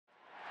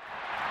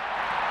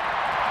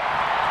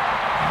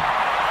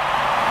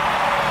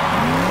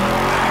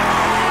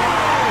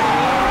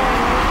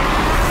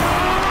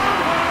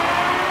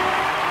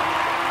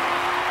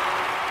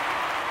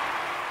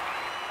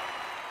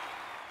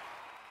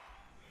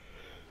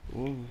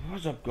Well,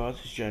 what's up guys,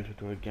 it's GOT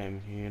A WHITE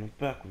Gaming here and I'm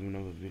back with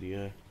another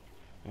video.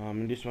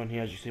 In this one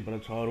here, as you see by the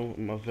title,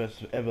 my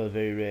first ever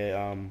very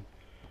rare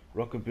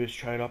rocket boost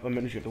trade up. I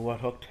managed to get the white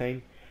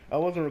octane. I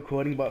wasn't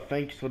recording, but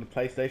thanks for the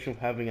PlayStation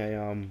for having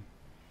a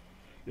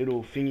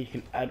little thing you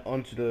can add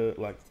onto the,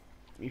 like,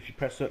 if you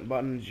press certain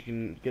buttons you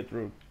can get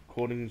the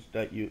recordings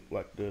that you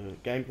like, the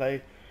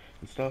gameplay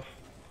and stuff.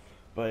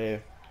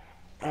 But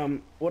yeah,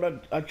 what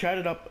I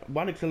traded up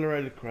one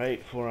accelerated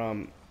crate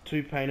for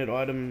 2 painted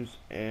items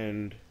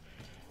and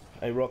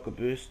a rocket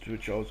boost,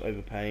 which I was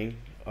overpaying.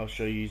 I'll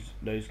show you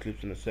those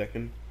clips in a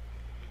second.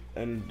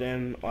 And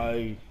then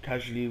I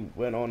casually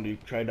went on to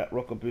trade that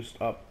rocket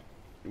boost up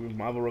with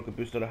my other rocket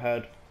boost that I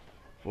had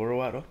for a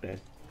white octane.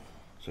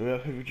 So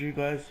without further ado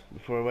guys,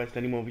 before I waste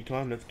any more of your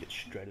time, let's get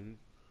straight in.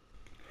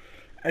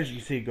 As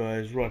you see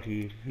guys, right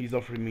here, he's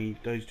offering me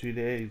those two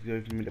there. He's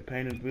going for me the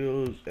painted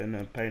wheels and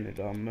a painted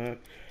Merc.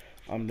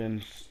 I'm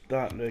then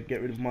starting to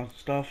get rid of my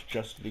stuff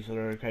just to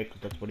accelerate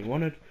because that's what he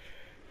wanted.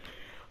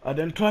 I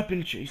then type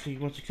in, you see,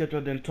 once accepted, I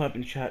then type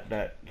in chat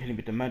that can he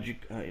put the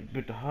magic,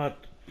 put the heart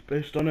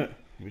boost on it,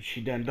 which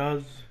he then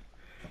does.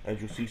 As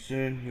you'll see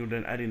soon, he'll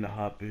then add in the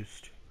heart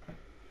boost.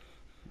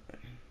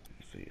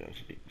 See,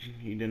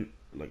 he then,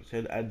 like I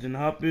said, adds in the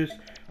heart boost.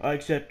 I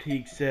accept, he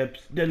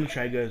accepts, then the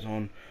trade goes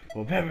on.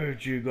 Well, without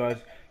ado guys,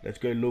 let's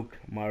go look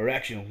at my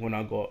reaction when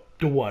I got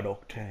the white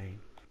octane.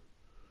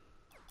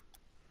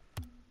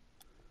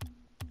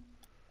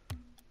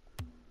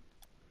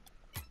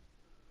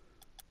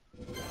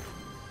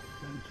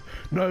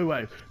 No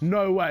way,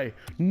 no way,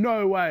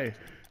 no way,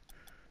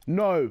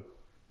 no,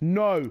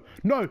 no,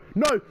 no,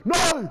 no,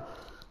 no!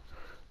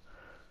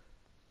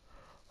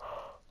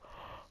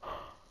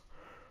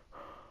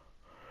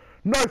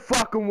 No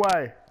fucking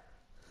way!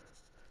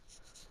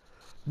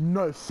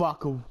 No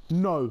fucking,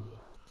 no!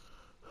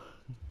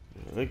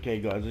 Okay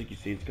guys, as you can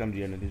see, it's come to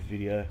the end of this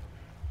video.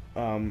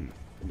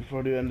 Before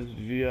I do end this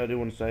video, I do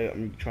want to say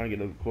I'm trying to get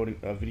the recording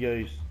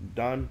videos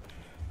done.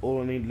 All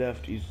I need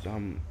left is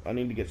I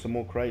need to get some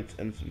more crates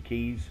and some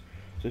keys.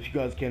 So if you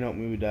guys can help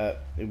me with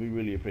that, it'd be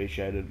really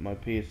appreciated. My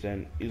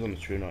PSN is on the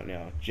screen right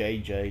now,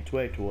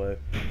 JJ2820,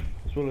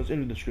 as well as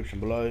in the description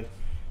below.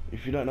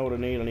 If you don't know what I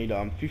need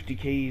 50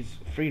 keys,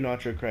 3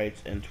 nitro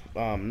crates, and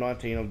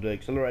 19 of the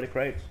accelerator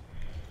crates.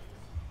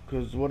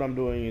 Because what I'm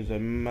doing is a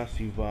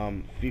massive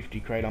 50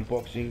 crate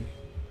unboxing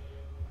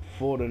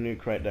for the new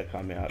crate that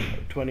come out.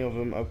 20 of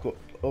them I've got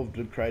of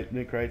the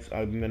new crates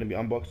I'm going to be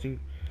unboxing.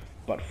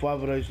 But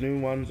 5 of those new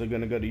ones are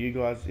going to go to you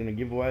guys in a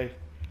giveaway.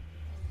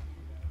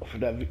 For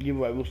that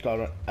giveaway, we'll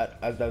start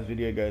as that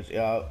video goes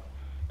out.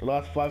 The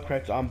last 5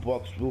 crates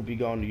unboxed will be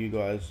going to you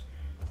guys.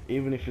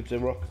 Even if it's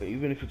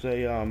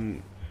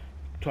a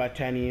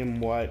titanium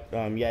white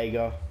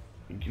Jaeger,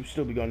 it will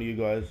still be going to you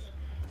guys,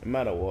 no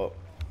matter what.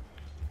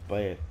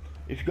 But yeah,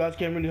 if you guys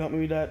can really help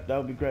me with that, that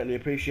would be greatly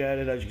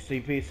appreciated. As you can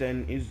see,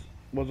 PSN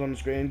was on the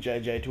screen,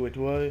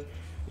 JJ2820,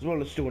 as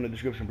well as still in the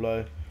description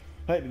below.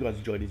 Hope you guys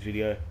enjoyed this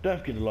video. Don't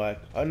forget to like.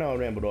 I know I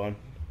rambled on.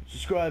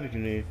 Subscribe if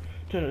you're new.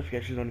 Turn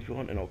notifications on if you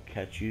want, and I'll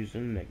catch you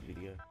in the next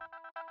video.